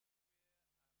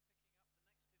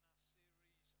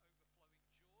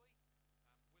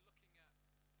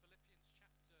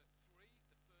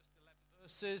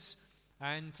purposes,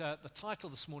 and the title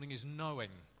this morning is Knowing.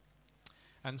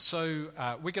 And so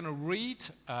we're going to read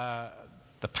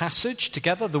the passage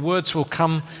together. The words will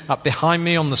come up behind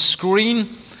me on the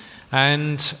screen,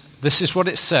 and this is what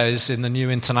it says in the New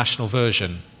International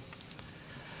Version.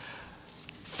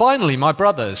 Finally, my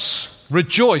brothers,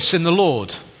 rejoice in the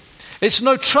Lord. It's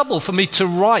no trouble for me to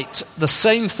write the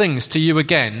same things to you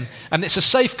again, and it's a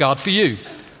safeguard for you.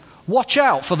 Watch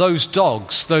out for those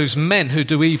dogs, those men who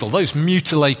do evil, those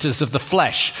mutilators of the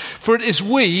flesh. For it is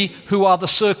we who are the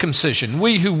circumcision,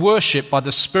 we who worship by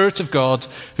the Spirit of God,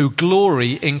 who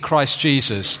glory in Christ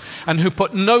Jesus, and who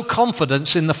put no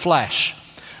confidence in the flesh.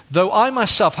 Though I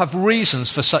myself have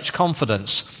reasons for such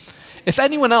confidence. If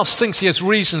anyone else thinks he has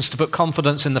reasons to put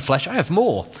confidence in the flesh, I have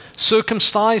more.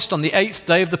 Circumcised on the 8th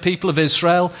day of the people of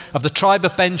Israel, of the tribe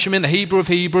of Benjamin, a Hebrew of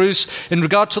Hebrews, in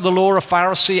regard to the law, a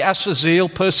Pharisee, as for zeal,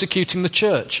 persecuting the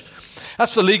church.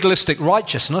 As for legalistic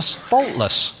righteousness,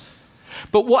 faultless.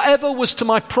 But whatever was to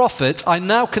my profit, I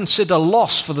now consider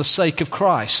loss for the sake of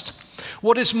Christ.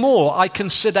 What is more, I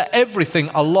consider everything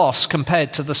a loss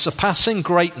compared to the surpassing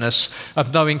greatness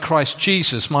of knowing Christ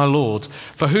Jesus, my Lord,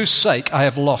 for whose sake I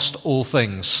have lost all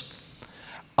things.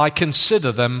 I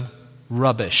consider them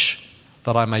rubbish,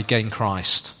 that I may gain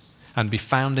Christ and be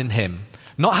found in him,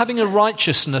 not having a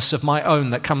righteousness of my own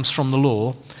that comes from the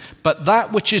law, but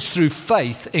that which is through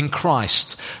faith in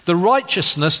Christ, the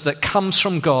righteousness that comes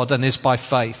from God and is by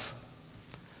faith.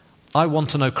 I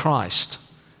want to know Christ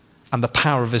and the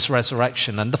power of his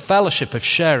resurrection, and the fellowship of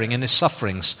sharing in his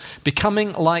sufferings,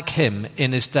 becoming like him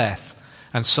in his death,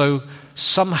 and so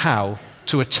somehow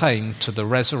to attain to the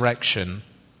resurrection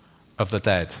of the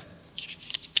dead.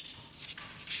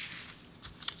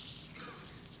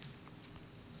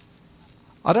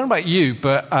 I don't know about you,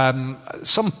 but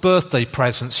some birthday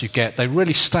presents you get, they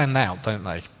really stand out, don't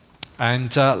they?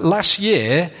 And last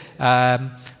year,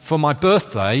 for my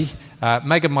birthday,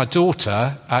 Megan, my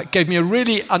daughter, gave me a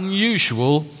really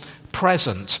unusual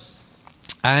present.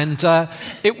 And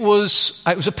it was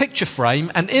a picture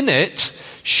frame, and in it,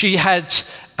 she had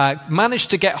managed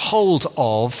to get hold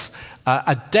of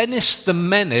a Dennis the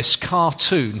Menace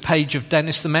cartoon, page of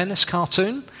Dennis the Menace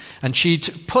cartoon. And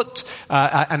she'd put,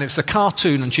 and it's a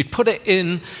cartoon, and she'd put it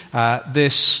in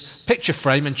this picture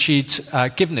frame, and she'd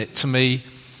given it to me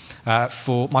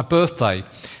for my birthday.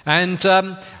 And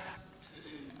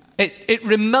it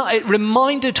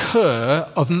reminded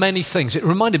her of many things. It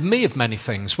reminded me of many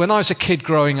things. When I was a kid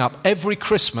growing up, every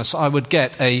Christmas I would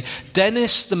get a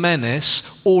Dennis the Menace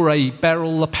or a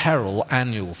Beryl the Peril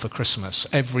annual for Christmas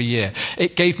every year.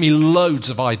 It gave me loads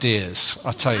of ideas,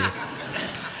 I tell you.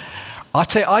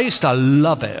 I used to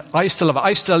love it.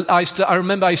 I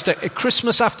remember at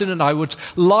Christmas afternoon, I would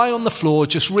lie on the floor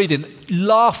just reading,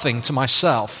 laughing to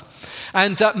myself.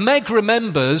 And Meg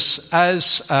remembers,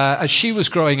 as she was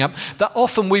growing up, that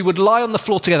often we would lie on the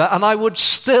floor together and I would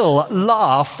still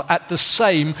laugh at the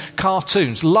same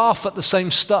cartoons, laugh at the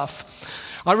same stuff.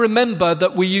 I remember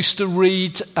that we used to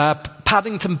read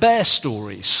Paddington Bear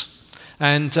stories.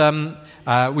 And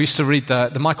we used to read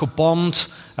the Michael Bond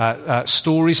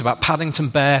stories about Paddington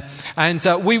Bear, and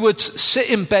we would sit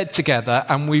in bed together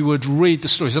and we would read the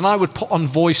stories, and I would put on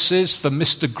voices for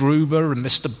Mr. Gruber and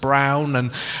Mr. Brown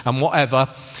and whatever,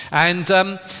 and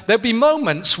there'd be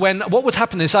moments when what would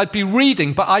happen is I'd be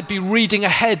reading, but I'd be reading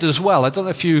ahead as well. I don't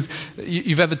know if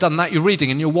you've ever done that. You're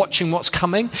reading and you're watching what's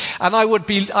coming, and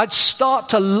I'd start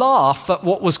to laugh at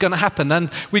what was going to happen, and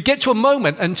we'd get to a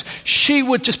moment and she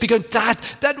would just be going, Dad,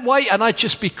 wait, and I'd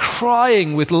just be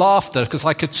crying with laughter because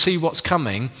I could see what's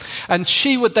coming, and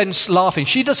she would then laughing.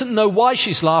 She doesn't know why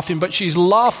she's laughing, but she's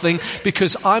laughing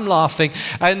because I'm laughing,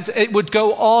 and it would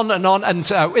go on,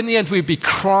 and in the end we'd be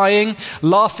crying,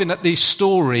 laughing at these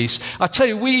stories. I tell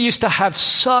you, we used to have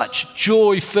such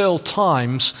joy-filled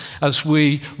times as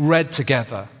we read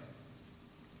together.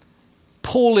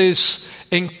 Paul is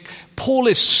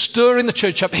stirring the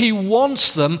church up. He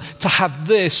wants them to have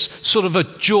this sort of a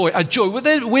joy.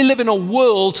 We live in a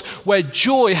world where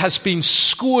joy has been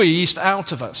squeezed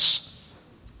out of us.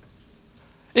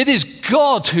 It is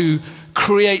God who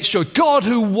creates joy, God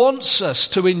who wants us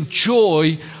to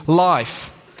enjoy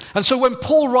life. And so when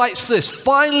Paul writes this,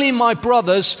 finally, my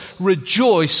brothers,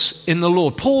 rejoice in the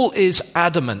Lord. Paul is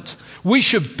adamant. We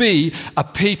should be a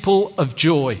people of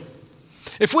joy.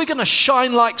 If we're going to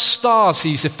shine like stars,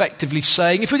 he's effectively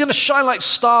saying, if we're going to shine like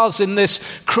stars in this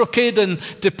crooked and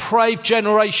depraved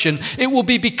generation, it will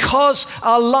be because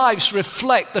our lives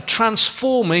reflect the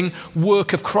transforming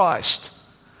work of Christ.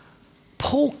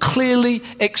 Paul clearly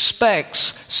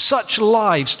expects such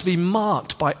lives to be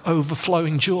marked by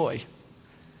overflowing joy.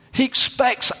 He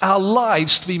expects our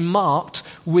lives to be marked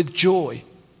with joy.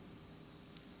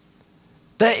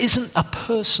 There isn't a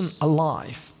person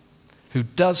alive who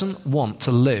doesn't want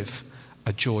to live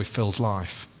a joy-filled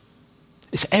life.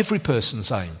 It's every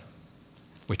person's aim.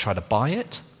 We try to buy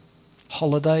it,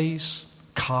 holidays,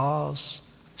 cars,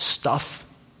 stuff.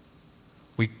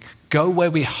 We go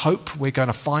where we hope we're going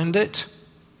to find it.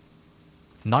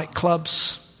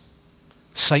 Nightclubs,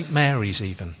 St. Mary's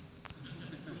even.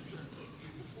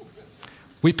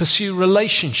 We pursue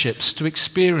relationships to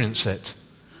experience it.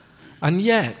 And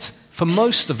yet, for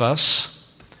most of us,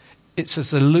 it's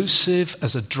as elusive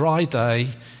as a dry day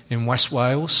in West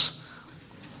Wales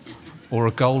or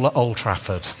a goal at Old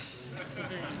Trafford.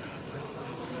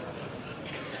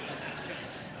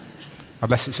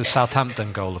 Unless it's a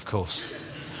Southampton goal, of course.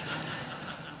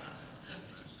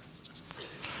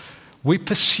 We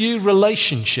pursue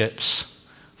relationships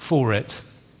for it.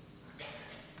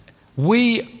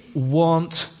 We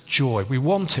want joy. We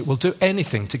want it. We'll do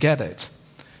anything to get it.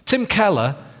 Tim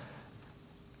Keller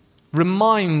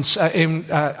reminds,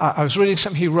 I was reading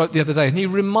something he wrote the other day, and he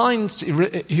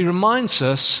reminds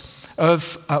us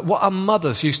of what our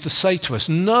mothers used to say to us: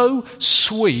 no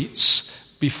sweets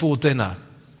before dinner.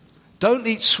 Don't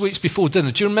eat sweets before dinner.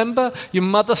 Do you remember your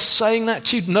mother saying that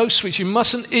to you? No sweets. You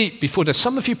mustn't eat before dinner.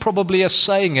 Some of you probably are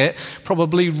saying it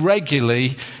probably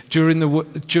regularly during the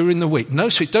week. No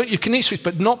sweets. You can eat sweets,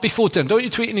 but not before dinner. Don't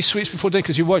you eat any sweets before dinner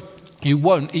because you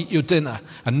won't eat your dinner.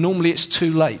 And normally it's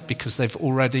too late because they've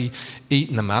already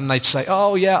eaten them. And they'd say,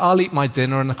 oh yeah, I'll eat my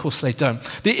dinner. And of course they don't.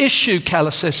 The issue,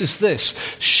 Keller says, is this: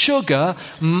 sugar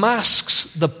masks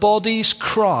the body's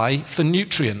cry for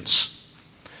nutrients.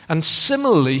 And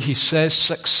similarly, he says,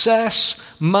 success,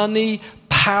 money,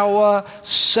 power,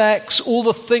 sex, all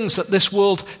the things that this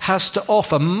world has to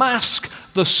offer mask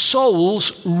the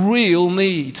soul's real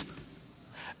need.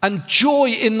 And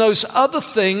joy in those other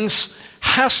things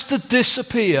has to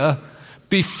disappear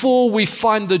before we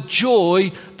find the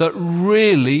joy that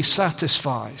really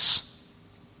satisfies.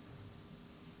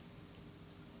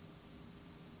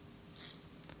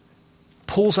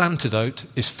 Paul's antidote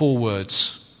is 4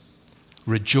 words.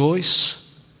 Rejoice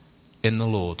in the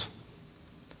Lord.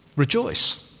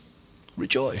 Rejoice.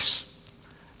 Rejoice.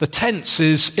 The tense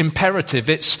is imperative.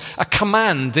 It's a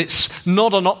command. It's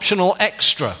not an optional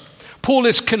extra. Paul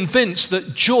is convinced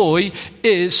that joy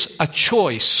is a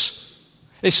choice.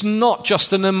 It's not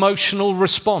just an emotional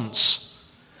response.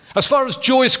 As far as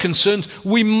joy is concerned,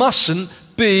 we mustn't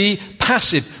be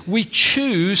passive. We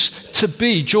choose to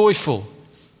be joyful.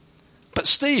 But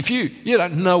Steve, you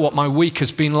don't know what my week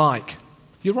has been like.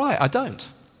 You're right, I don't.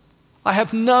 I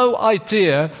have no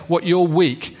idea what your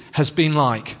week has been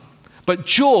like. But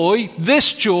joy,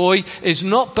 this joy, is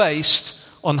not based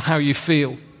on how you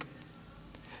feel.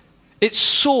 Its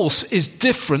source is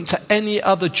different to any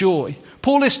other joy.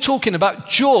 Paul is talking about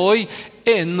joy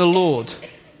in the Lord.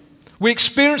 We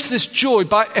experience this joy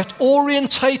by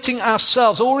orientating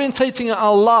ourselves, orientating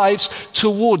our lives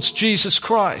towards Jesus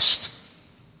Christ.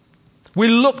 We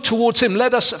look towards him.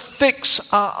 Let us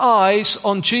fix our eyes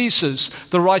on Jesus,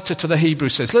 the writer to the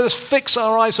Hebrews says. Let us fix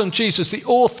our eyes on Jesus, the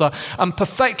author and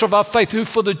perfecter of our faith, who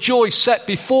for the joy set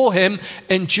before him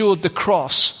endured the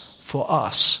cross for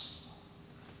us.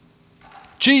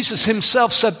 Jesus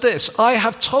himself said this: I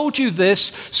have told you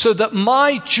this so that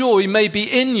my joy may be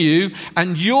in you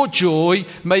and your joy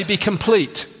may be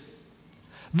complete.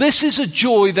 This is a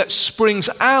joy that springs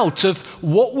out of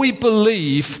what we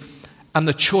believe and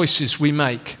the choices we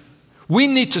make. We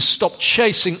need to stop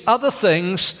chasing other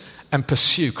things and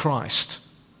pursue Christ.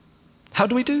 How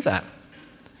do we do that?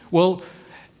 Well,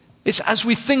 it's as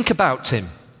we think about him,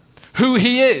 who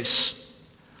he is,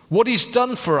 what he's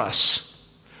done for us,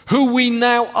 who we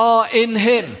now are in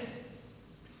him.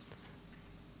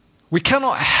 We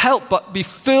cannot help but be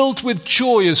filled with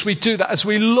joy as we do that, as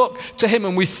we look to him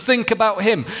and we think about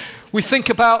him. We think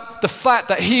about the fact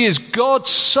that he is God's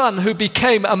Son who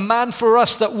became a man for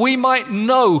us, that we might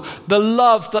know the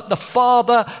love that the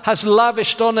Father has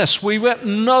lavished on us. We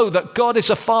know that God is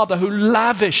a Father who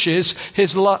lavishes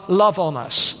his love on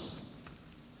us.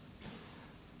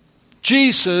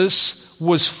 Jesus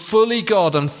was fully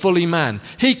God and fully man.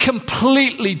 He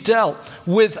completely dealt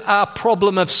with our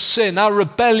problem of sin, our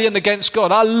rebellion against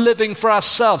God, our living for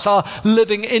ourselves, our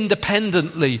living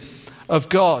independently of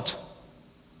God.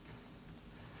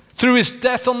 Through his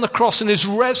death on the cross and his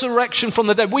resurrection from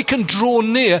the dead, we can draw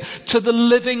near to the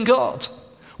living God.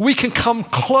 We can come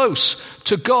close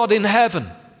to God in heaven.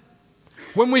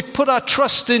 When we put our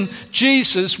trust in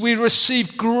Jesus, we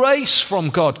receive grace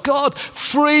from God. God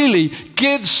freely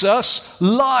gives us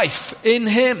life in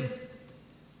him.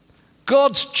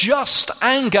 God's just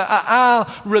anger at our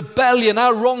rebellion,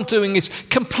 our wrongdoing, is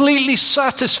completely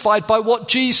satisfied by what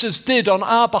Jesus did on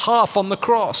our behalf on the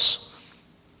cross.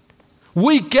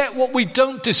 We get what we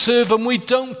don't deserve, and we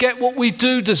don't get what we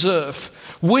do deserve.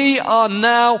 We are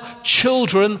now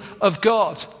children of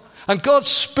God. And God's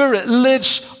Spirit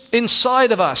lives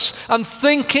inside of us. And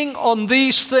thinking on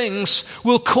these things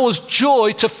will cause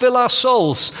joy to fill our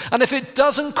souls. And if it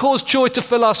doesn't cause joy to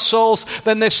fill our souls,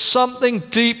 then there's something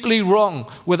deeply wrong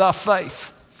with our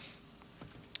faith.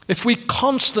 If we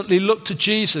constantly look to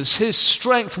Jesus, his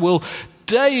strength will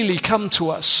daily come to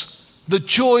us. The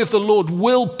joy of the Lord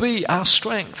will be our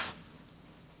strength.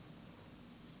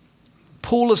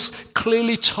 Paul has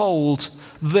clearly told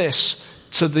this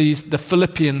to the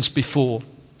Philippians before.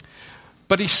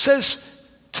 But he says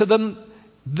to them,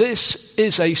 this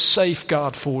is a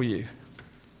safeguard for you.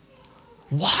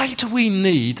 Why do we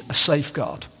need a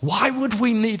safeguard? Why would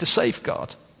we need a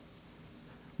safeguard?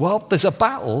 Well, there's a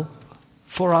battle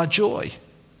for our joy.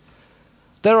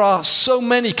 There are so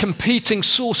many competing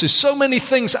sources, so many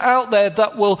things out there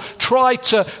that will try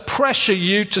to pressure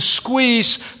you to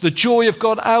squeeze the joy of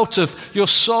God out of your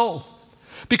soul.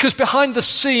 Because behind the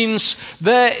scenes,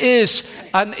 there is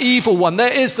an evil one.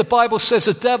 There is, the Bible says,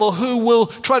 a devil who will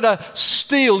try to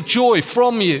steal joy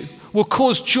from you, will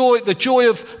cause the joy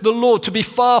of the Lord to be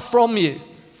far from you.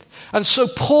 And so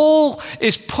Paul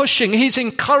is pushing, he's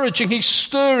encouraging, he's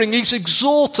stirring, he's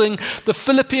exhorting the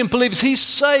Philippian believers. He's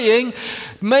saying,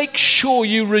 make sure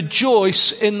you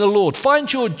rejoice in the Lord.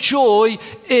 Find your joy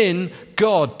in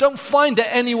God. Don't find it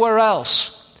anywhere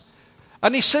else.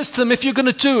 And he says to them, if you're going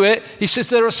to do it, he says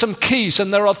there are some keys,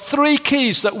 and there are 3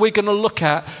 keys that we're going to look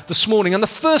at this morning. And the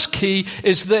first key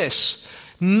is this: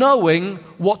 knowing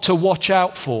what to watch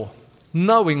out for.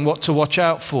 Knowing what to watch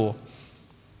out for.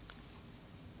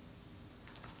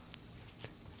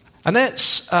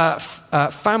 Annette's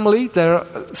family, there are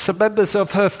some members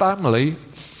of her family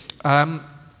were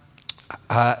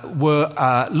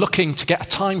looking to get a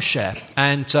timeshare,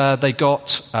 and they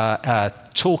got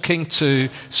talking to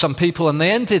some people, and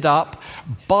they ended up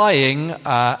buying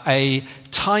a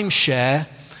timeshare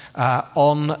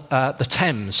on the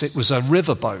Thames. It was a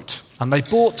riverboat, and they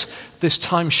bought this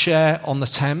timeshare on the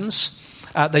Thames.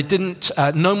 They didn't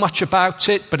know much about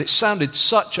it, but it sounded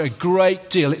such a great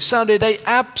deal. It sounded an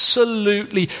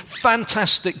absolutely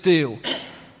fantastic deal.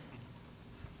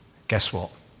 Guess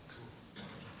what?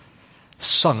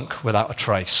 Sunk without a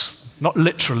trace. Not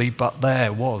literally, but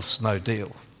there was no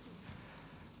deal.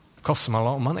 It cost them a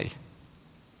lot of money.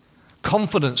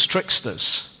 Confidence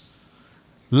tricksters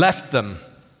left them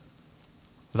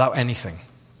without anything.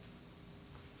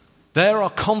 There are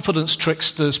confidence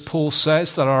tricksters, Paul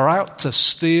says, that are out to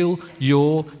steal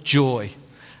your joy.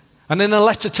 And in a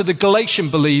letter to the Galatian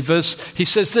believers, he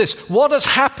says this: what has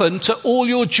happened to all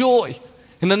your joy?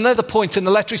 In another point in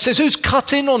the letter, he says, who's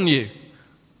cut in on you?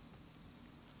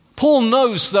 Paul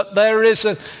knows that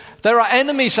there are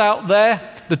enemies out there.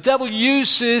 The devil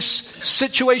uses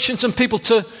situations and people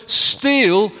to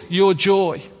steal your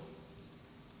joy.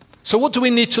 So what do we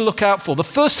need to look out for? The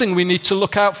first thing we need to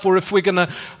look out for if we're going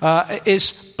to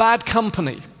is bad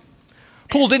company.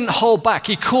 Paul didn't hold back.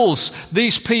 He calls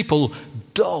these people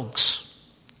dogs.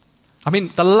 I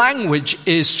mean, the language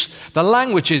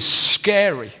is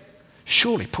scary.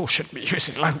 Surely Paul shouldn't be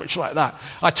using language like that.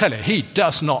 I tell you, he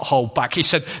does not hold back. He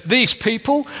said, these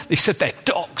people, he said, they're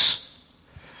dogs.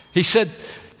 He said,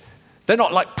 they're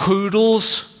not like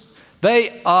poodles.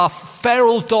 They are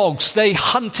feral dogs. They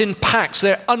hunt in packs.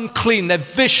 They're unclean. They're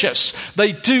vicious.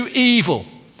 They do evil.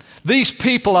 These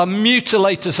people are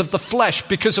mutilators of the flesh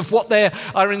because of what they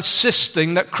are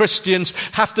insisting that Christians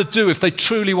have to do if they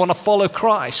truly want to follow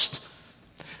Christ.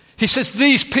 He says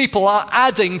these people are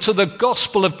adding to the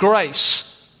gospel of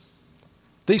grace.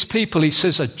 These people, he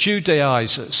says, are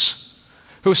Judaizers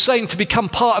who are saying to become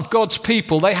part of God's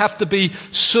people, they have to be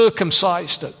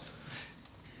circumcised.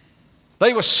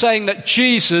 They were saying that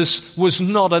Jesus was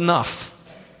not enough.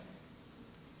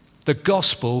 The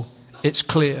gospel, it's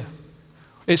clear.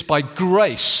 It's by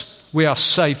grace we are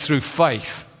saved through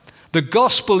faith. The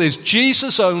gospel is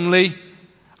Jesus only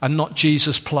and not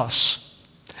Jesus plus.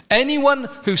 Anyone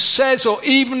who says or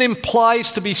even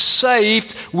implies to be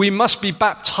saved, we must be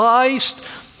baptized,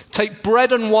 take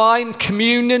bread and wine,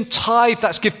 communion, tithe,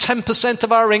 that's give 10%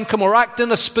 of our income, or act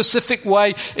in a specific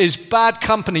way, is bad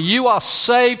company. You are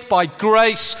saved by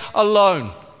grace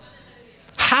alone.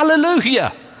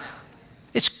 Hallelujah.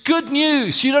 It's good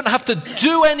news. You don't have to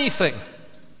do anything.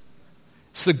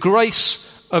 It's the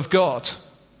grace of God.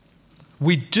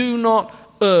 We do not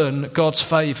earn God's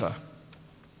favor.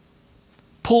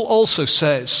 Paul also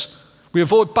says, We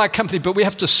avoid bad company, but we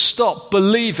have to stop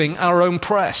believing our own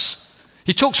press.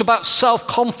 He talks about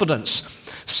self-confidence.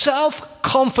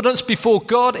 Self-confidence before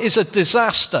God is a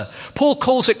disaster. Paul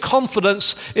calls it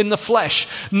confidence in the flesh.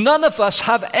 None of us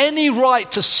have any right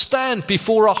to stand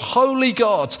before a holy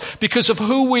God because of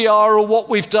who we are or what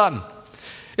we've done.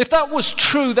 If that was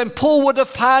true, then Paul would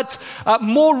have had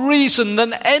more reason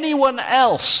than anyone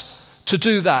else to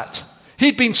do that.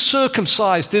 He'd been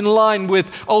circumcised in line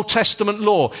with Old Testament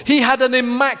law. He had an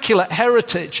immaculate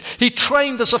heritage. He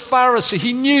trained as a Pharisee.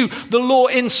 He knew the law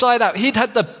inside out. He'd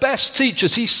had the best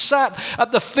teachers. He sat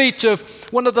at the feet of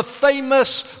one of the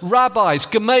famous rabbis,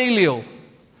 Gamaliel.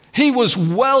 He was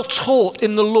well taught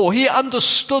in the law. He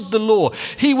understood the law.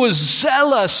 He was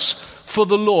zealous for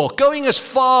the law, going as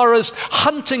far as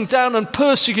hunting down and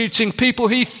persecuting people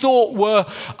he thought were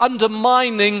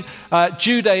undermining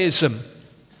Judaism.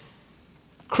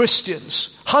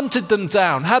 Christians, hunted them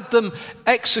down, had them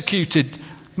executed,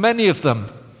 many of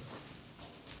them.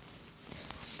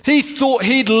 He thought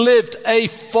he'd lived a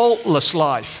faultless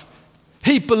life.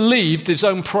 He believed his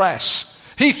own press.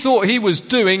 He thought he was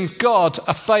doing God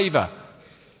a favor.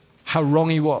 How wrong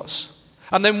he was.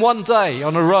 And then one day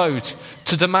on a road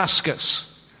to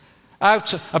Damascus,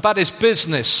 out about his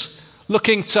business,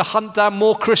 looking to hunt down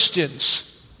more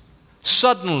Christians,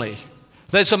 suddenly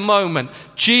there's a moment.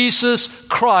 Jesus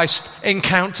Christ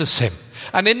encounters him.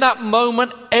 And in that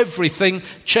moment, everything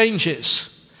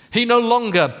changes. He no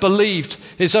longer believed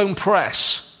his own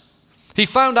press. He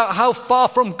found out how far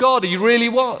from God he really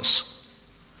was.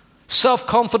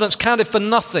 Self-confidence counted for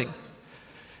nothing.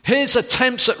 His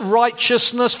attempts at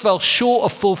righteousness fell short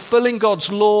of fulfilling God's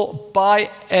law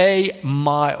by a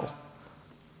mile.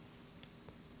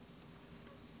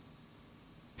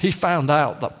 He found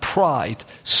out that pride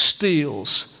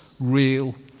steals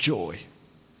real joy.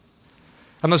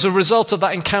 And as a result of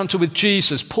that encounter with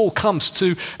Jesus, Paul comes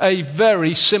to a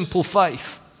very simple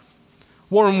faith.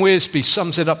 Warren Wiersbe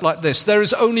sums it up like this: there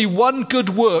is only one good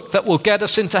work that will get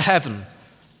us into heaven: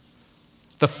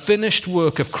 the finished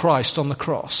work of Christ on the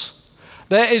cross.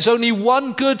 There is only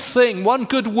one good thing, one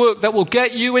good work that will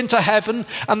get you into heaven,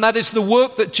 and that is the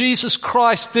work that Jesus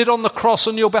Christ did on the cross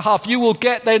on your behalf. You will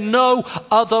get there no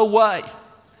other way.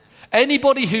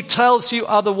 Anybody who tells you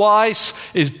otherwise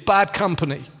is bad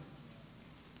company.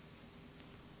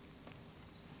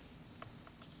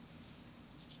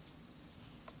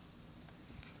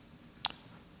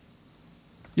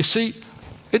 You see,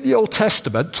 in the Old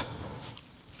Testament,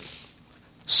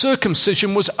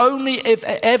 circumcision was only if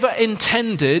ever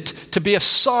intended to be a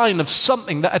sign of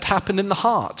something that had happened in the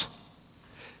heart.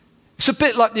 It's a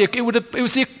bit like it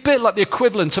was a bit like the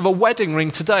equivalent of a wedding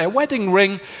ring today. A wedding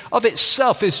ring of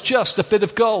itself is just a bit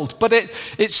of gold, but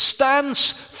it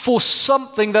stands for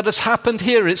something that has happened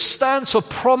here. It stands for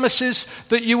promises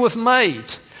that you have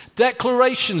made,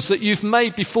 declarations that you've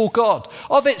made before God.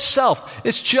 Of itself,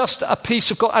 it's just a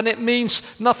piece of gold, and it means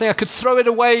nothing. I could throw it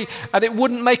away and it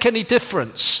wouldn't make any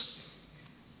difference.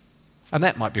 And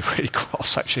that might be really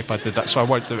gross, actually, if I did that, so I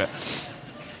won't do it.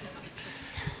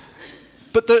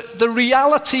 But the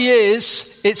reality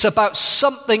is, it's about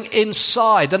something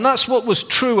inside. And that's what was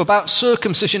true about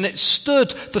circumcision. It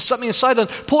stood for something inside. And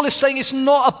Paul is saying it's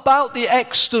not about the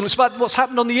external, it's about what's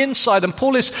happened on the inside. And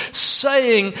Paul is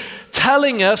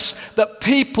telling us that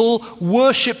people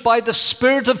worship by the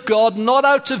Spirit of God, not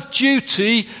out of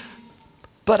duty,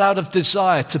 but out of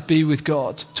desire to be with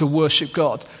God, to worship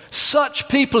God. Such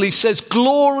people, he says,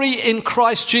 glory in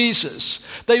Christ Jesus.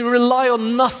 They rely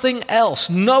on nothing else,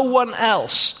 no one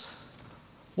else.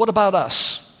 What about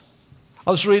us?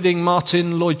 I was reading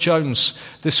Martin Lloyd-Jones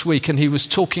this week, and he was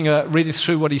reading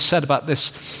through what he said about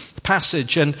this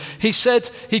passage, and he said,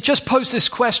 he just posed this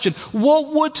question: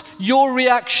 what would your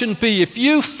reaction be if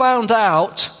you found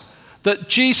out that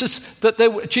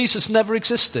Jesus never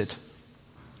existed?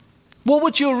 What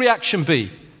would your reaction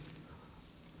be?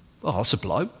 Oh, that's a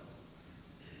blow.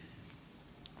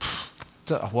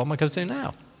 What am I going to do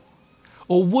now?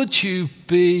 Or would you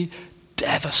be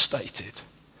devastated?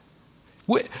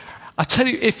 I tell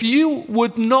you, if you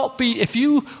wouldn't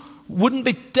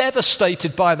be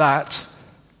devastated by that,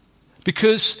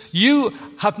 because you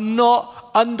have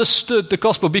not understood the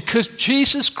gospel, because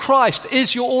Jesus Christ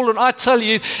is your all, and I tell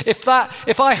you, if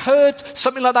I heard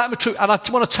something like that were true, and I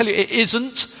want to tell you it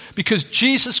isn't, because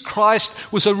Jesus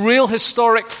Christ was a real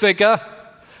historic figure,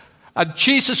 and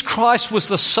Jesus Christ was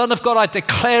the Son of God. I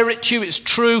declare it to you, it's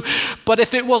true. But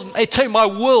if it wasn't, I tell you, my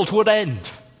world would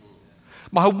end.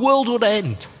 My world would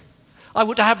end. I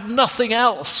would have nothing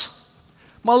else.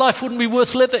 My life wouldn't be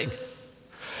worth living,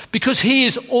 because he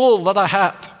is all that I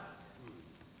have.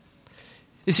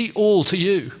 Is he all to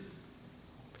you?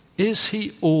 Is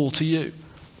he all to you?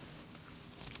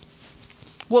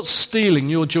 What's stealing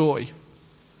your joy?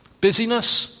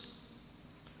 Busyness?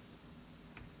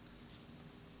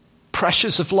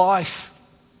 Pressures of life?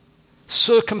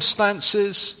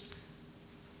 Circumstances?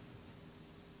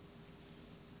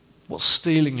 What's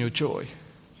stealing your joy?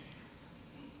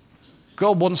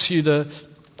 God wants you to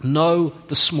know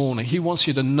this morning, he wants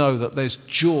you to know that there's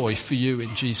joy for you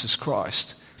in Jesus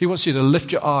Christ. He wants you to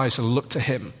lift your eyes and look to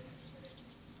him.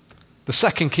 The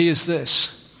second key is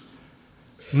this: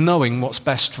 knowing what's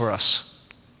best for us.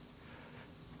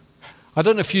 I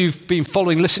don't know if you've been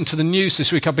listening to the news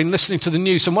this week. I've been listening to the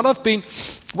news, and what I've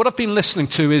been listening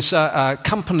to is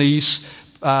companies.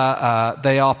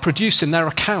 They are producing their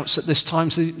accounts at this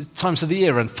times of the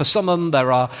year, and for some of them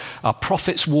there are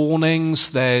profits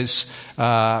warnings. There's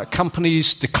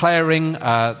companies declaring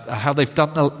how they've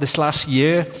done this last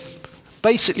year.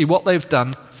 Basically, what they've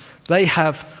done, they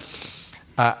have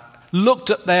looked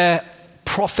at their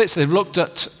profits. They've looked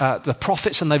at the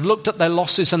profits, and they've looked at their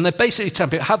losses, and they're basically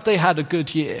telling people, have they had a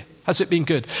good year? Has it been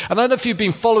good? And I don't know if you've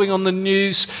been following on the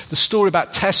news the story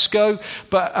about Tesco,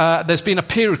 but there's been a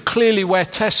period clearly where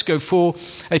Tesco, for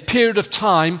a period of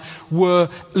time, were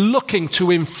looking to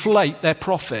inflate their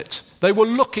profit. They were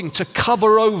looking to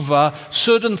cover over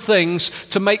certain things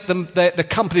to make the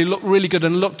company look really good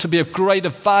and look to be of greater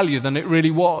value than it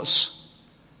really was.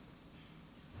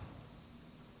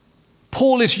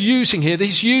 Paul is using here,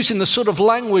 he's using the sort of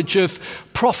language of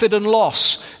profit and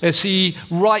loss as he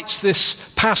writes this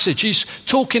passage. He's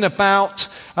talking about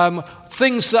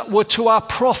things that were to our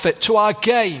profit, to our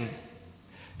gain.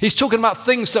 He's talking about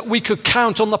things that we could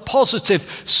count on the positive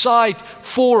side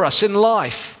for us in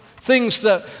life. Things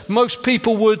that most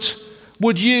people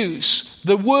would use.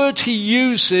 The word he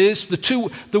uses,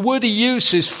 the word he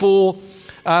uses for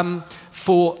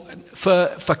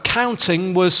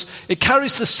counting it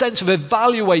carries the sense of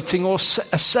evaluating or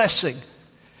assessing.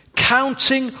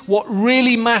 Counting what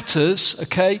really matters,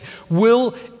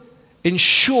 will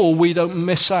ensure we don't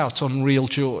miss out on real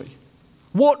joy.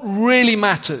 What really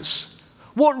matters?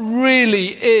 What really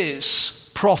is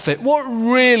profit? What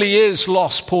really is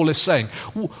loss, Paul is saying?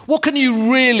 What can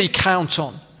you really count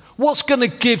on? What's going to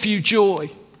give you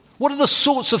joy? What are the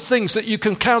sorts of things that you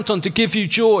can count on to give you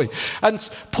joy? And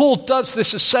Paul does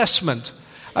this assessment.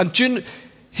 And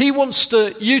he wants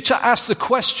you to ask the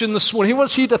question this morning. He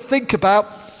wants you to think about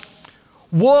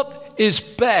what is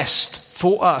best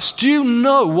for us. Do you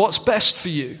know what's best for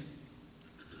you?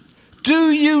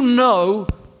 Do you know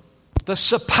the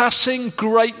surpassing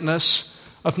greatness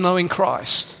of knowing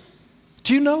Christ?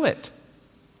 Do you know it?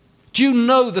 Do you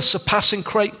know the surpassing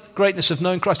greatness of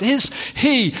knowing Christ? Is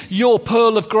he your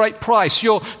pearl of great price,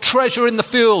 your treasure in the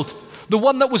field, the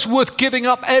one that was worth giving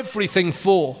up everything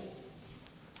for?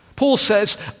 Paul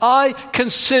says, I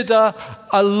consider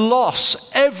a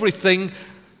loss everything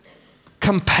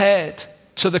compared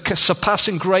to the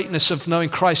surpassing greatness of knowing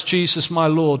Christ Jesus my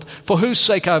Lord, for whose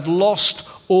sake I have lost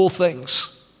all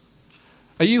things.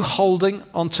 Are you holding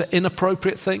on to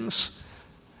inappropriate things?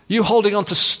 Are you holding on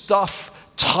to stuff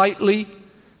tightly?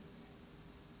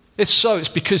 If so, it's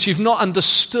because you've not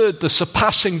understood the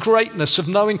surpassing greatness of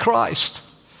knowing Christ.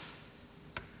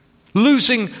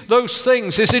 Losing those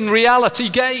things is in reality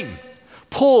gain.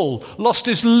 Paul lost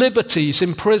his liberties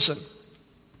in prison.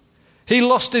 He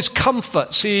lost his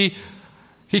comforts. He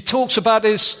talks about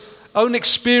his own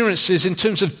experiences in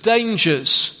terms of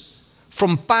dangers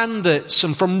from bandits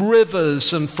and from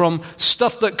rivers and from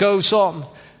stuff that goes on.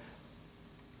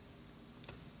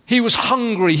 He was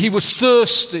hungry, he was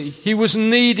thirsty, he was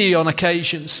needy on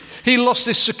occasions. He lost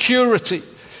his security.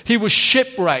 He was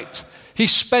shipwrecked. He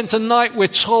spent a night, we're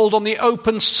told, on the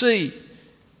open sea.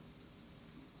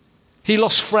 He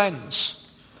lost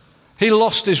friends. He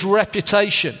lost his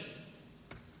reputation.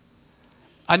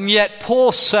 And yet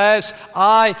Paul says,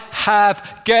 I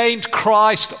have gained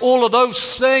Christ. All of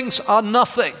those things are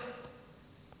nothing.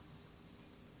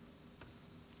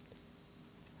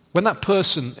 When that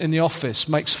person in the office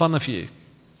makes fun of you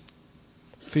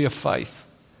for your faith,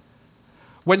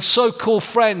 when so-called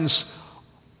friends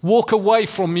walk away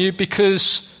from you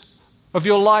because of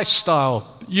your lifestyle,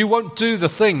 you won't do the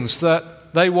things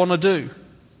that they want to do.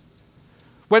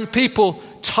 When people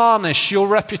tarnish your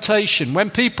reputation, when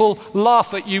people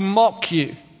laugh at you, mock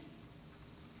you,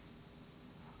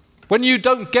 when you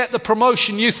don't get the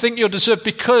promotion you think you deserve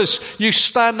because you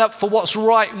stand up for what's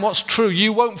right and what's true,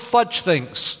 you won't fudge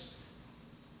things.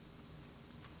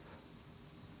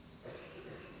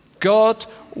 God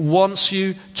wants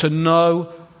you to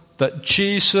know that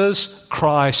Jesus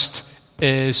Christ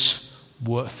is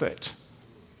worth it.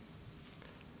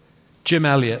 Jim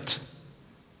Elliot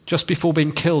just before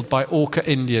being killed by Auca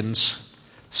Indians,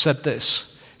 said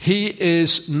this: "He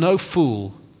is no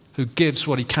fool who gives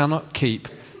what he cannot keep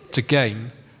to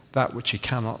gain that which he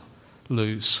cannot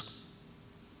lose."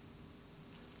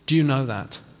 Do you know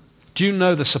that? Do you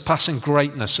know the surpassing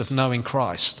greatness of knowing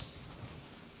Christ?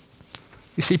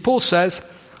 You see, Paul says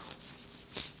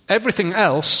everything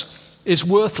else is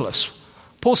worthless.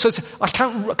 Paul says, I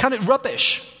count it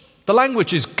rubbish. The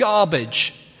language is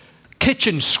garbage,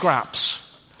 kitchen scraps,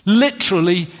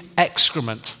 literally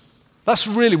excrement. That's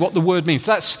really what the word means.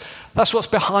 That's what's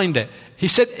behind it. He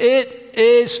said, it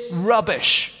is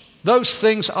rubbish. Those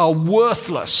things are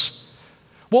worthless.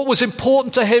 What was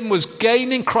important to him was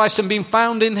gaining Christ and being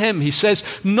found in him. He says,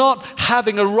 not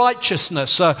having a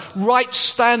righteousness, a right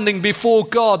standing before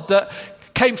God that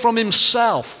came from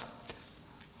himself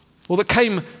or that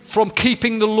came from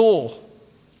keeping the law.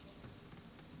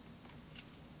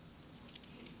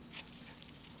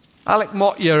 Alec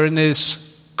Motyer in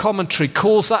his commentary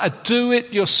calls that a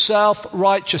do-it-yourself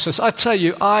righteousness. I tell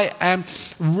you, I am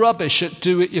rubbish at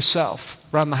do-it-yourself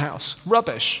around the house.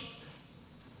 Rubbish.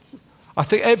 I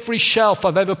think every shelf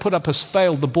I've ever put up has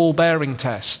failed the ball bearing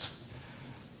test.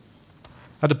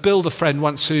 I had a builder friend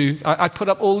once who, I put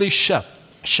up all these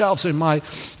shelves in my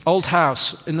old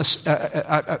house, in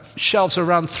the shelves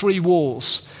around 3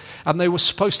 walls, and they were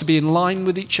supposed to be in line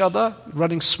with each other,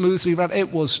 running smoothly around.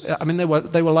 It was,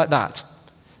 they were like that.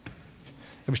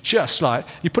 It was just like,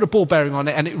 you put a ball bearing on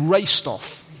it and it raced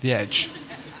off the edge.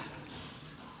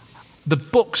 The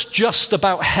books just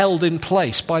about held in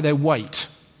place by their weight.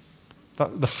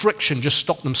 The friction just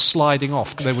stopped them sliding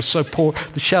off because they were so poor.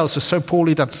 The shelves are so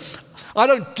poorly done. I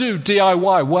don't do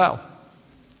DIY well.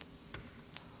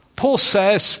 Paul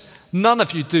says, none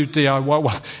of you do DIY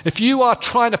well. If you are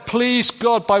trying to please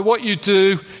God by what you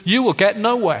do, you will get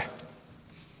nowhere.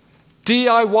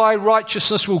 DIY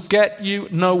righteousness will get you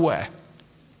nowhere.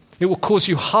 It will cause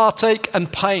you heartache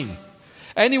and pain.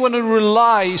 Anyone who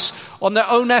relies on their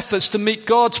own efforts to meet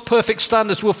God's perfect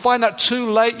standards will find out too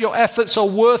late your efforts are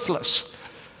worthless.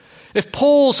 If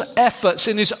Paul's efforts,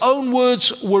 in his own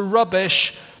words, were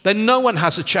rubbish, then no one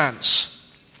has a chance.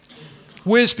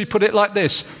 Wiersbe put it like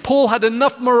this: Paul had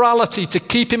enough morality to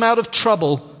keep him out of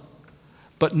trouble,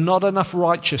 but not enough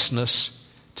righteousness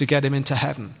to get him into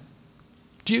heaven.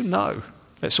 Do you know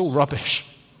it's all rubbish?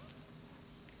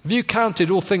 Have you counted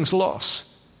all things lost?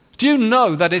 Do you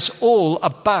know that it's all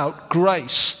about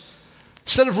grace?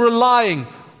 Instead of relying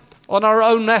on our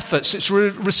own efforts, it's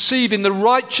receiving the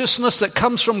righteousness that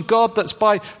comes from God that's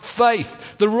by faith.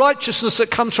 The righteousness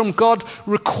that comes from God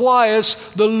requires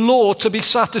the law to be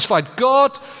satisfied.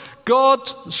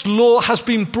 God's law has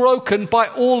been broken by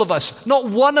all of us. Not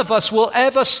one of us will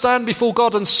ever stand before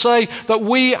God and say that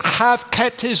we have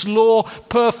kept his law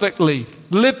perfectly,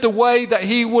 lived the way that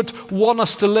he would want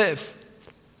us to live.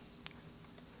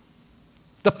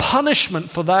 The punishment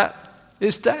for that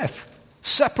is death.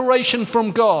 Separation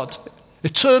from God.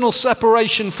 Eternal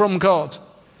separation from God.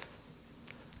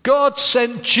 God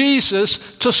sent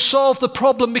Jesus to solve the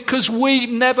problem because we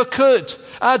never could.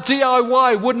 Our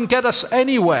DIY wouldn't get us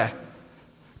anywhere.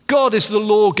 God is the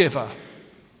lawgiver.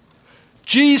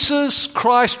 Jesus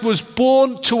Christ was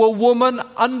born to a woman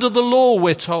under the law,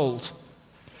 we're told.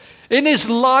 In his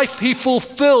life, he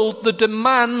fulfilled the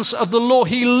demands of the law.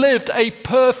 He lived a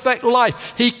perfect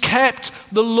life. He kept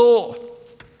the law.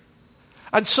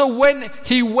 And so when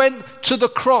he went to the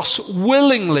cross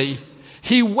willingly,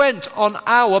 he went on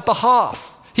our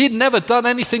behalf. He had never done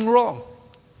anything wrong.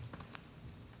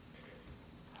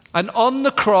 And on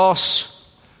the cross,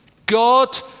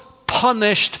 God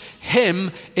punished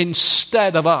him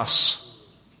instead of us.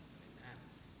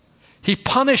 He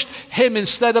punished him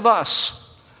instead of us.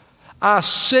 Our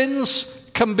sins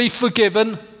can be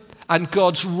forgiven and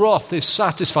God's wrath is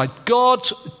satisfied.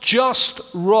 God's just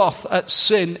wrath at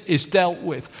sin is dealt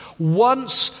with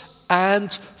once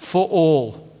and for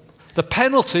all. The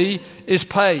penalty is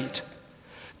paid.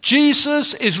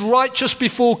 Jesus is righteous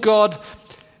before God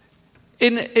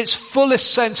in its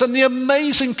fullest sense. And the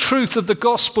amazing truth of the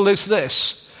gospel is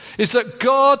this, is that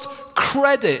God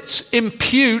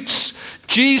imputes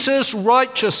Jesus'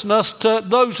 righteousness to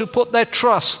those who put their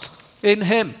trust in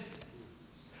him.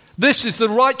 This is the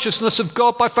righteousness of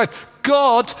God by faith.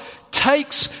 God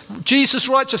takes Jesus'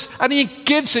 righteousness and he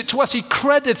gives it to us. He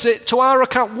credits it to our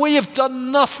account. We have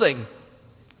done nothing.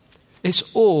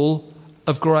 It's all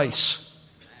of grace.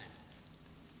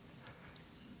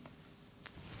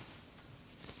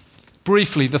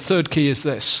 Briefly, the third key is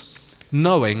this: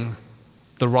 knowing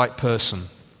the right person.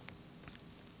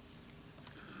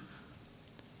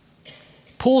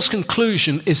 Paul's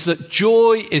conclusion is that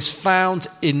joy is found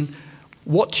in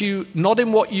not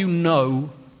in what you know,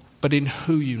 but in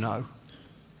who you know.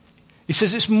 He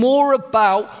says it's more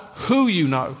about who you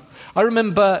know. I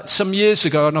remember some years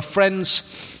ago on a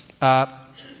friend's, it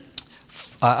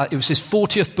was his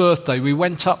 40th birthday, we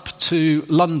went up to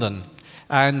London,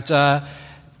 and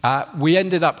we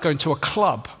ended up going to a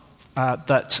club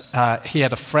that he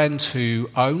had a friend who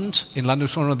owned in London.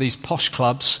 It was one of these posh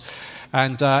clubs,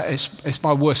 and it's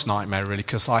my worst nightmare, really,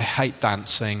 because I hate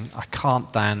dancing. I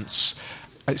can't dance.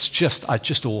 It's just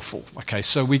awful. Okay,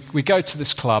 so we go to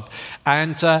this club,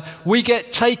 and we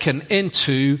get taken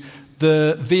into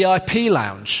the VIP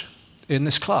lounge in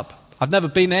this club. I've never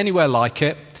been anywhere like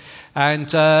it,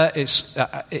 and it's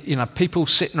people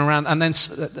sitting around, and then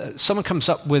someone comes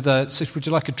up with says, "Would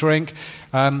you like a drink?"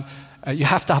 You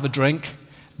have to have a drink.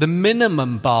 The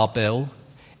minimum bar bill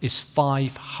is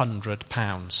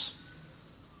 £500.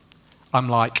 I'm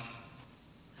like,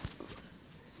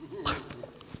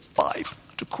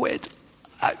 £500?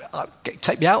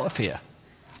 Take me out of here.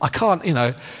 I can't,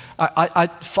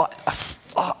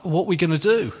 what are we going to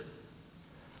do?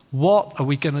 What are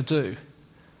we going to do?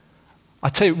 I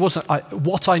tell you,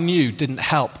 what I knew didn't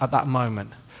help at that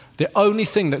moment. The only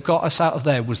thing that got us out of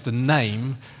there was the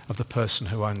name of the person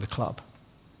who owned the club.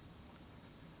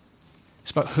 It's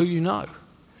about who you know.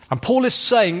 And Paul is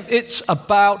saying it's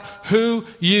about who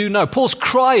you know. Paul's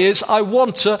cry is, I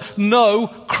want to know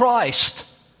Christ.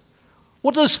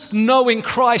 What does knowing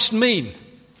Christ mean?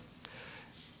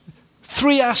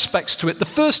 3 aspects to it. The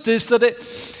first is that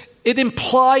it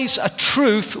implies a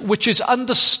truth which is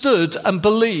understood and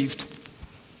believed.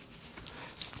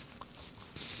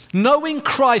 Knowing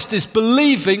Christ is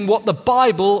believing what the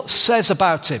Bible says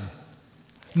about him.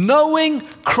 Knowing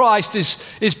Christ is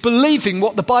believing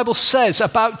what the Bible says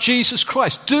about Jesus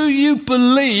Christ. Do you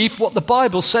believe what the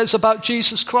Bible says about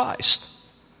Jesus Christ?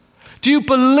 Do you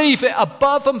believe it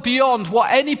above and beyond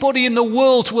what anybody in the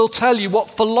world will tell you, what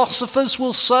philosophers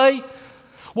will say,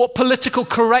 what political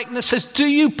correctness says? Do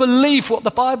you believe what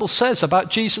the Bible says about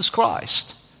Jesus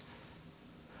Christ?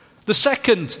 The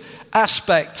second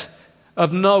aspect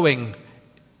of knowing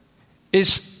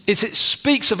is it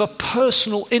speaks of a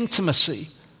personal intimacy,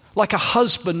 like a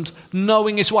husband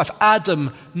knowing his wife,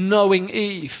 Adam knowing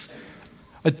Eve,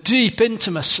 a deep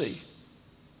intimacy.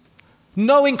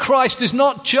 Knowing Christ is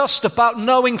not just about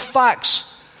knowing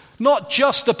facts, not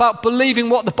just about believing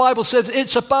what the Bible says.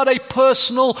 It's about a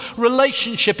personal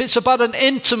relationship. It's about an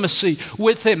intimacy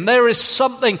with him. There is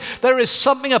something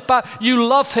about you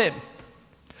love him.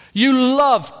 You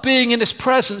love being in his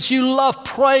presence. You love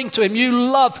praying to him. You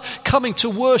love coming to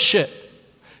worship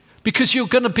because you're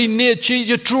going to be near Jesus.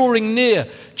 You're drawing near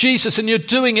Jesus, and you're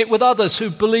doing it with others who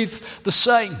believe the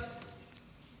same.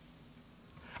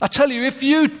 I tell you, if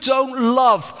you don't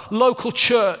love local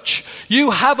church,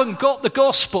 you haven't got the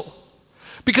gospel.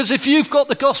 Because if you've got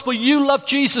the gospel, you love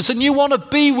Jesus and you want to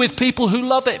be with people who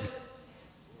love him.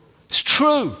 It's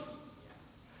true.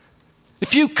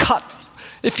 If you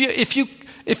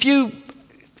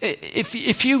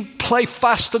play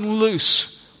fast and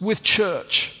loose with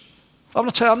church, I'm going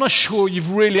to tell you, I'm not sure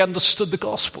you've really understood the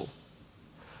gospel.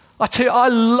 I tell you, I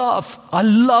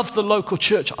love the local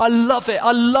church. I love it.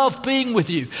 I love being with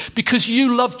you because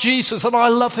you love Jesus and I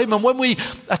love him. And when we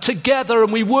are together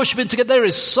and we worship him together, there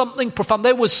is something profound.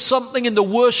 There was something in the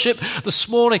worship this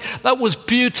morning that was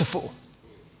beautiful.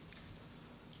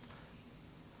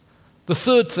 The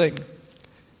third thing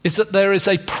is that there is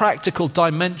a practical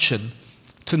dimension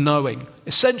to knowing.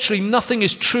 Essentially, nothing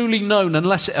is truly known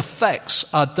unless it affects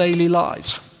our daily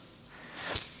lives.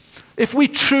 If we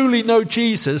truly know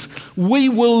Jesus, we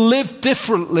will live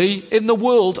differently in the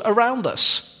world around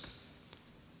us.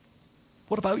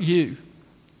 What about you?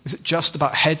 Is it just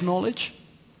about head knowledge?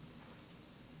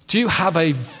 Do you have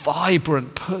a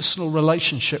vibrant personal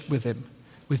relationship with him,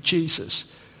 with Jesus?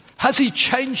 Has he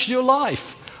changed your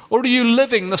life? Or are you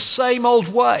living the same old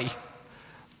way?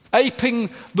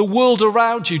 Aping the world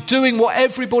around you, doing what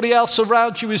everybody else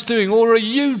around you is doing? Or are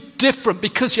you different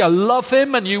because you love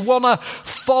him and you want to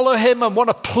follow him and want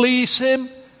to please him?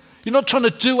 You're not trying to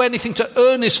do anything to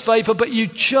earn his favor, but you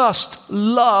just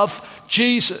love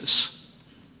Jesus.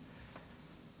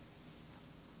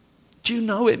 Do you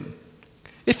know him?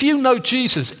 If you know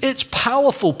Jesus, it's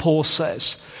powerful, Paul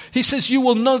says. He says you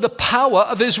will know the power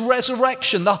of his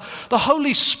resurrection. The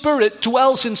Holy Spirit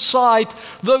dwells inside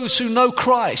those who know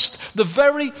Christ. The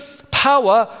very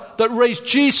power that raised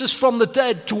Jesus from the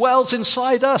dead dwells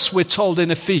inside us, we're told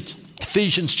in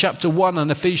Ephesians chapter 1 and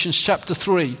Ephesians chapter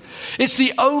 3. It's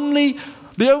the only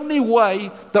way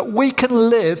that we can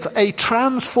live a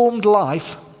transformed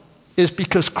life is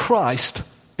because Christ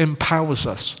empowers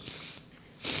us.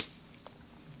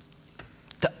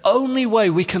 The only way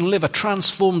we can live a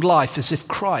transformed life is if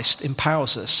Christ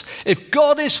empowers us. If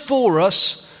God is for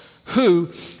us, who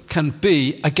can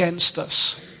be against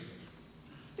us?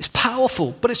 It's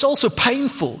powerful, but it's also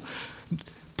painful.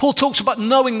 Paul talks about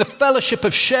knowing the fellowship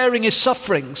of sharing his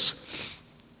sufferings.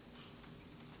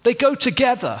 They go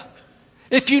together.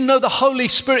 If you know the Holy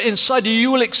Spirit inside you,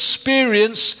 you will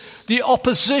experience the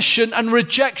opposition and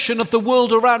rejection of the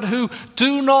world around who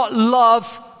do not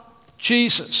love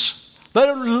Jesus. They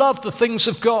don't love the things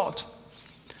of God.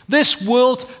 This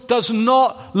world does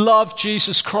not love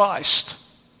Jesus Christ.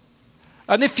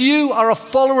 And if you are a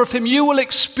follower of him, you will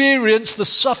experience the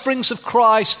sufferings of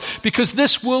Christ because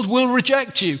this world will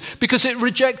reject you, because it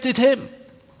rejected him.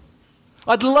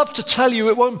 I'd love to tell you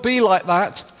it won't be like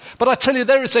that, but I tell you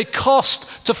there is a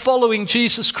cost to following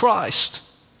Jesus Christ.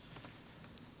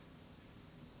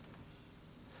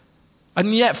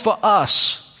 And yet for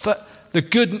us, for the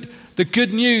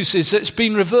good news is that it's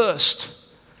been reversed.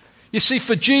 You see,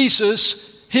 for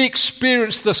Jesus, he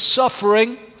experienced the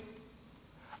suffering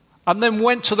and then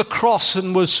went to the cross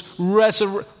and was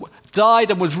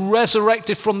died and was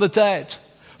resurrected from the dead.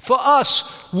 For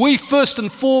us, we first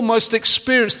and foremost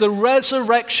experience the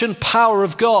resurrection power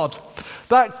of God.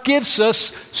 That gives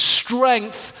us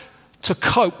strength to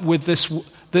cope with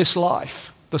this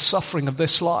life, the suffering of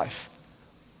this life.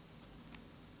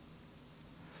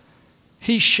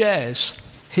 He shares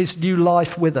his new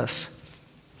life with us.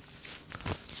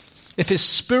 If his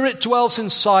Spirit dwells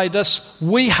inside us,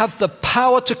 we have the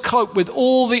power to cope with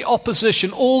all the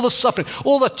opposition, all the suffering,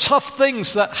 all the tough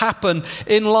things that happen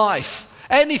in life.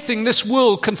 Anything this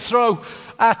world can throw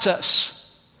at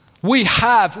us, we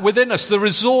have within us the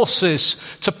resources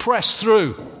to press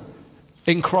through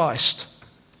in Christ.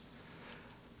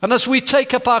 And as we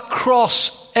take up our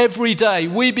cross every day,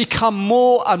 we become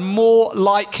more and more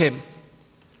like him.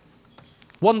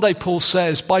 One day, Paul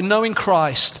says, by knowing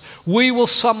Christ, we will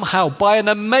somehow, by an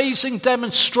amazing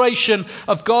demonstration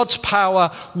of God's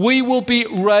power, we will be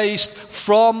raised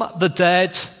from the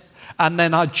dead, and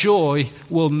then our joy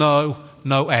will know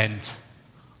no end.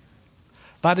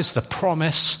 That is the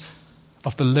promise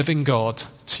of the living God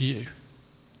to you.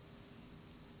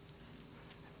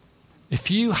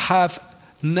 If you have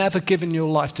never given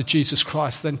your life to Jesus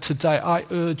Christ, then today I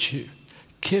urge you,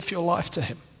 give your life to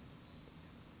him.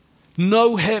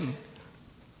 Know him.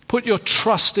 Put your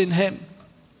trust in him.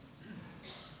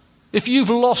 If you've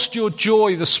lost your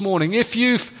joy this morning, if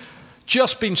you've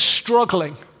just been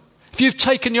struggling, if you've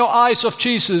taken your eyes off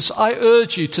Jesus, I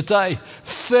urge you today,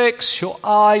 fix your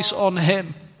eyes on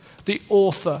him, the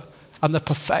author and the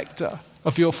perfecter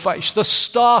of your faith, the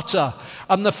starter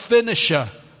and the finisher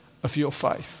of your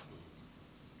faith.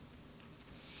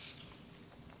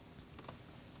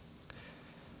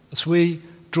 As we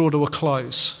draw to a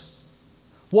close,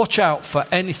 watch out for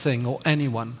anything or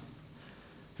anyone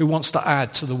who wants to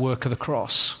add to the work of the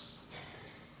cross.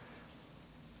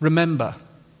 Remember,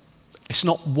 it's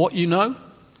not what you know,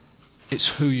 it's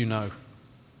who you know.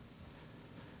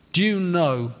 Do you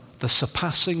know the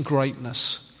surpassing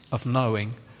greatness of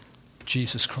knowing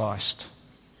Jesus Christ?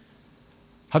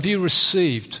 Have you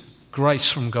received grace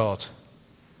from God?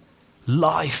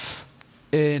 Life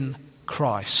in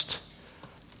Christ.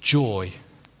 Joy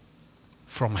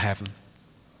from heaven.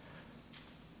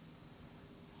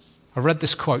 I read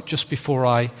this quote just before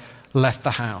I left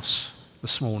the house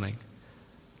this morning.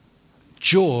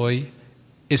 Joy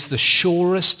is the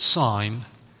surest sign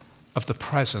of the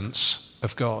presence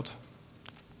of God.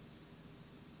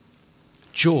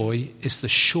 Joy is the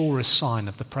surest sign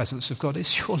of the presence of God.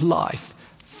 Is your life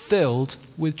filled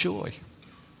with joy?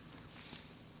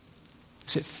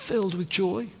 Is it filled with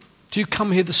joy? Do you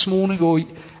come here this morning, or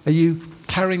are you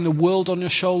carrying the world on your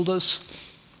shoulders?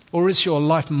 Or is your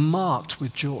life marked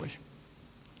with joy?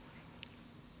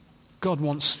 God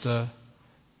wants to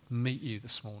meet you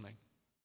this morning.